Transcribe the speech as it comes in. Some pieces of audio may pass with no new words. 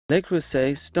Le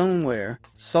Creuset Stoneware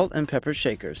Salt and Pepper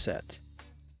Shaker Set.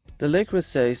 The Le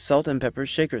Creuset Salt and Pepper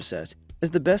Shaker Set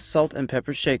is the best salt and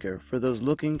pepper shaker for those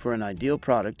looking for an ideal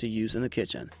product to use in the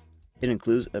kitchen. It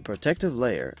includes a protective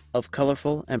layer of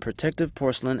colorful and protective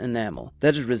porcelain enamel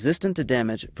that is resistant to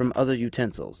damage from other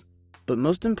utensils, but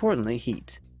most importantly,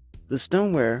 heat. The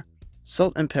Stoneware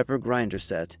Salt and Pepper Grinder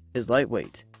Set is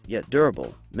lightweight, yet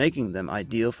durable, making them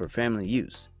ideal for family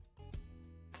use.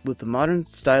 With the modern,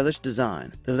 stylish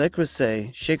design, the Le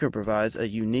Creuset shaker provides a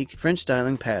unique French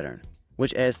styling pattern,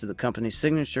 which adds to the company's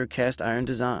signature cast iron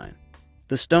design.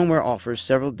 The Stoneware offers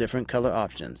several different color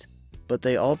options, but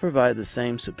they all provide the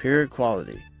same superior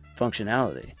quality,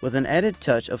 functionality, with an added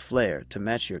touch of flair to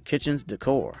match your kitchen's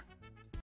decor.